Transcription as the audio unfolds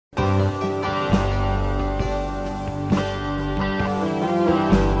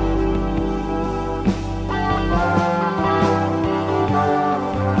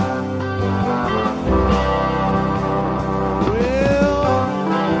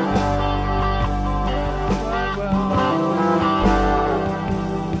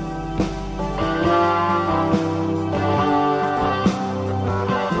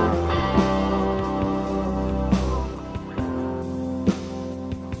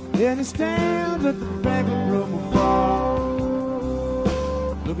And he stands at the bank of Brooklyn Bar,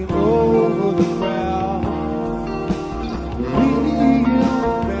 looking over the crowd.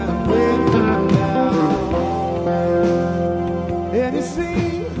 And he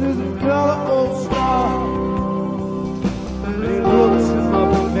sees there's a colorful star, and he looks him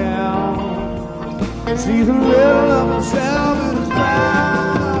up and down, and sees a little of himself in his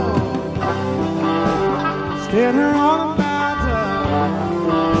crown, standing on a mountain,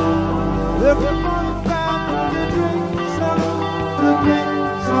 looking for the fountain to drink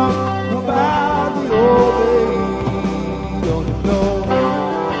some about the old days. Don't you know?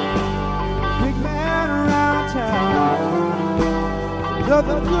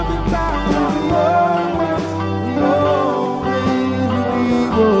 Nothing could be found in the old days when he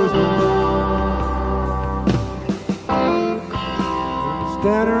was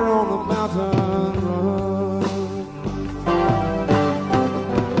standing on the mountain.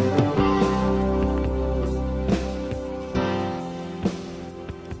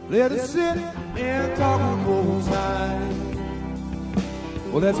 Let us sit and talk old time.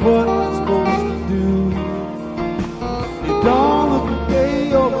 Well, that's what I'm supposed to do. You don't look a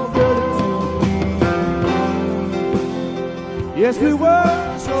day over 32. Yes, we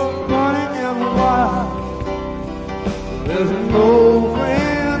were so funny and wild. There's an old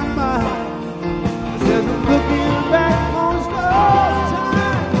friend of mine that says I'm looking back on his love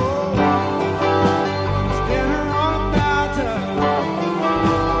time, standing on a mountain,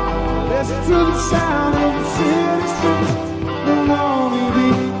 listen to the sound of the city streets, the lonely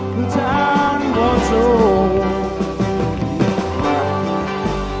beat, the town he once owned.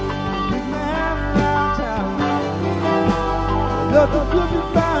 Nothing could be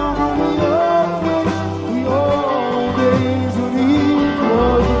found in the old days when he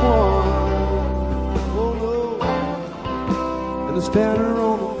was the one. Oh no, and the standing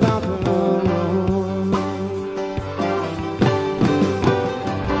on the mountain,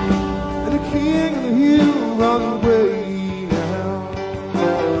 and the king of the hill runs away now.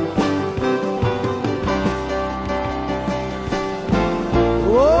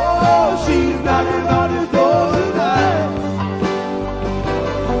 Oh, she's knocking on his door tonight.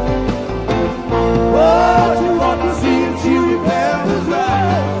 What you want to see and she remembers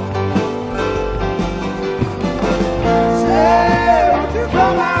right. Say, won't you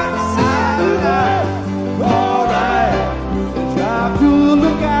come outside tonight? All right, drive to the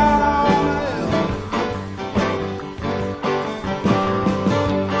lookout on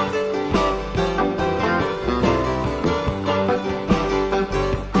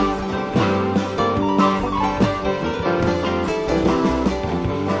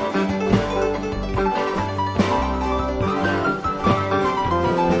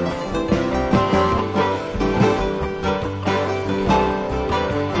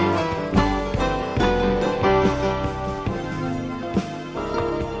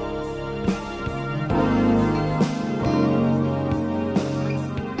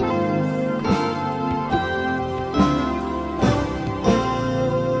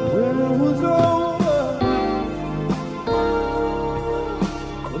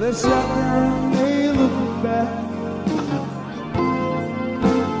they sat there and they looked back.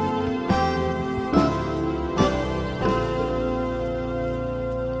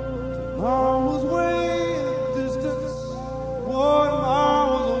 Tomorrow was way in the distance. Boy, tomorrow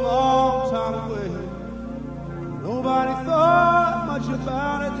was a long time away. Nobody thought much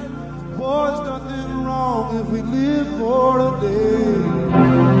about it. Boy, there's nothing wrong if we live for today.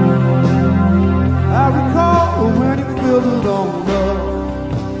 I recall when he filled it on love.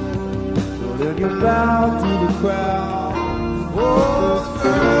 Then you bow to the crowd. Oh, the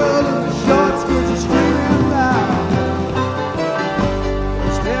girl in the short skirts are screaming loud.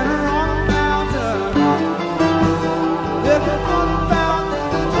 Standing on a mountain, looking for the fountain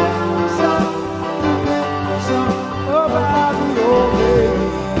to drink some about the old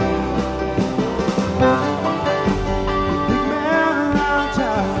days. Big man around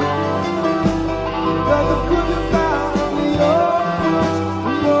town, nothing could be found in the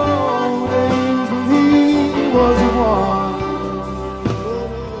old days when he was the one.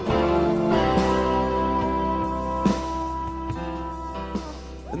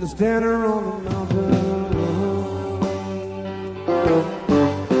 And the standing on the mountain, the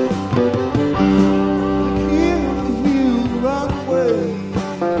king of the hills run away.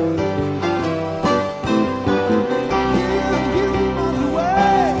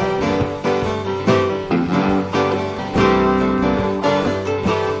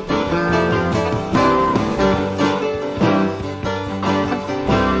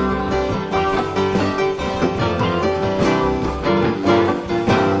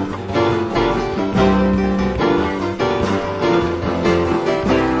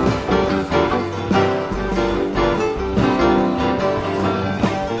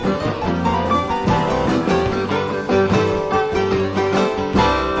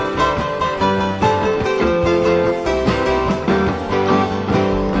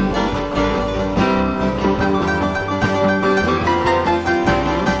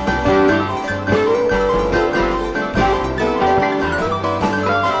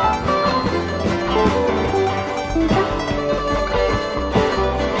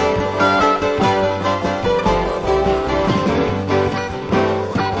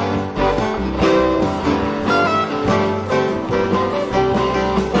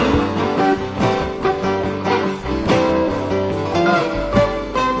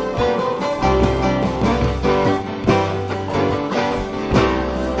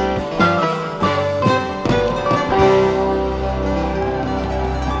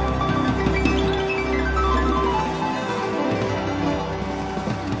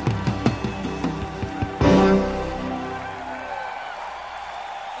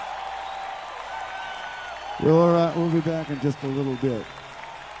 Well, all right, we'll be back in just a little bit.